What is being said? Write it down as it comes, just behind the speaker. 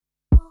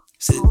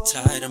Sit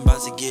tight, I'm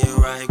about to get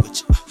right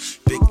with you.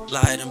 Big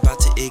light, I'm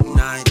about to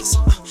ignite. It's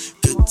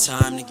good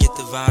time to get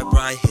the vibe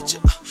right. Hit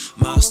you.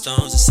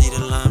 Milestones to see the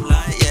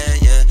limelight. Yeah,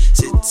 yeah.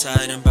 Sit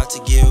tight, I'm about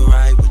to get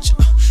right with you.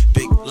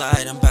 Big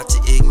light, I'm about to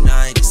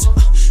ignite. It's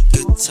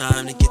good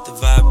time to get the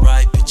vibe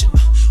right. Picture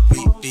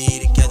we be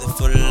together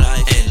for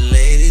life. And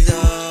lately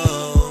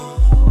though,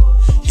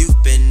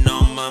 you've been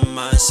on my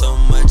mind so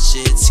much,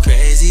 it's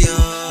crazy,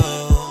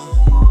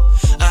 oh.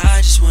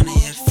 I just wanna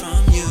hear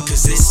from you,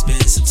 cause it's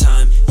been some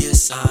time.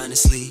 Yes,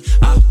 honestly,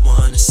 I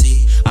wanna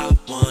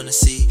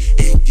see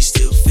if you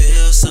still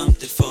feel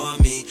something for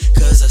me,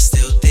 cause I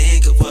still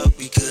think of what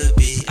we could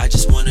be. I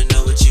just wanna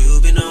know what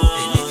you've been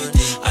on.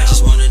 I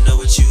just wanna know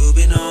what you've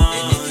been on.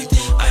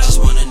 I just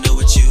wanna know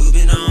what you've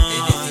been on.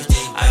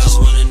 I just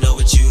wanna know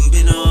what you've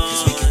been on.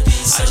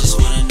 I just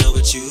wanna know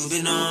what you've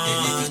been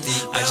on.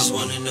 I just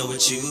wanna know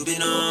what you've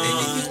been on.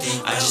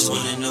 I just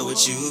wanna know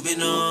what you've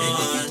been on.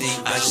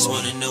 I just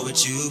wanna know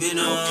what you've been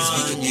on. Cause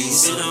we could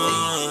use it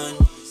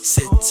on.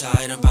 Sit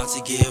tight, I'm about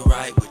to get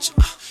right with you.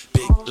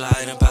 Big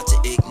light, I'm about to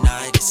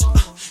ignite. It's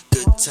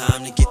good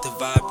time to get the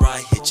vibe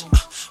right. Hit you.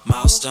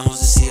 Milestones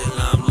to see the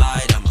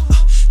limelight. I'ma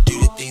do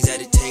the things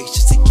that it takes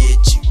just to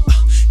get you.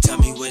 Tell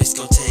me what it's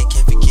gonna take,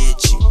 can't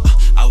forget you.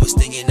 I was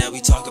thinking that we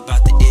talk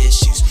about the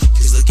issues,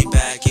 cause looking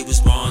back it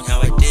was wrong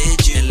how I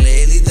did you. And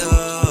lately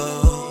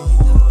though,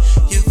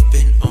 you've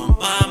been on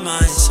my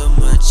mind so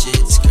much,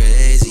 it's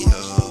crazy,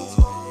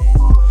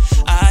 oh.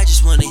 I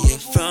just wanna hear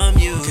from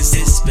you, cause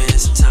it's been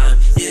some time.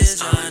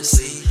 Yes,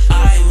 honestly,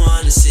 I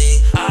wanna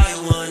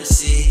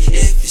see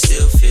if you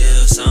still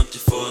feel something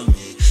for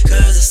me,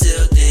 cause I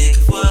still think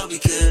of what we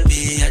could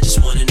be. I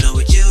just wanna know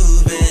what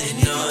you've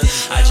been on.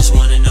 I just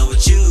wanna know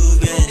what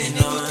you've been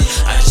on.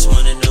 I just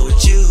wanna know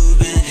what you've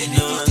been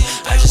on.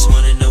 I just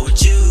wanna know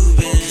what you've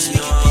been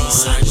on. I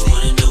just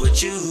wanna know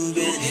what you've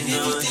been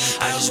on.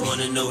 I just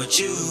wanna know what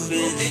you've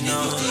been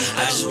on.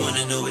 I just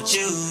wanna know what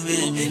you've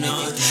been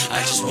on.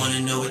 I just wanna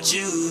know what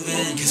you've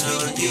been on. Cause we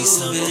could be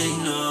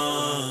something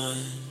on.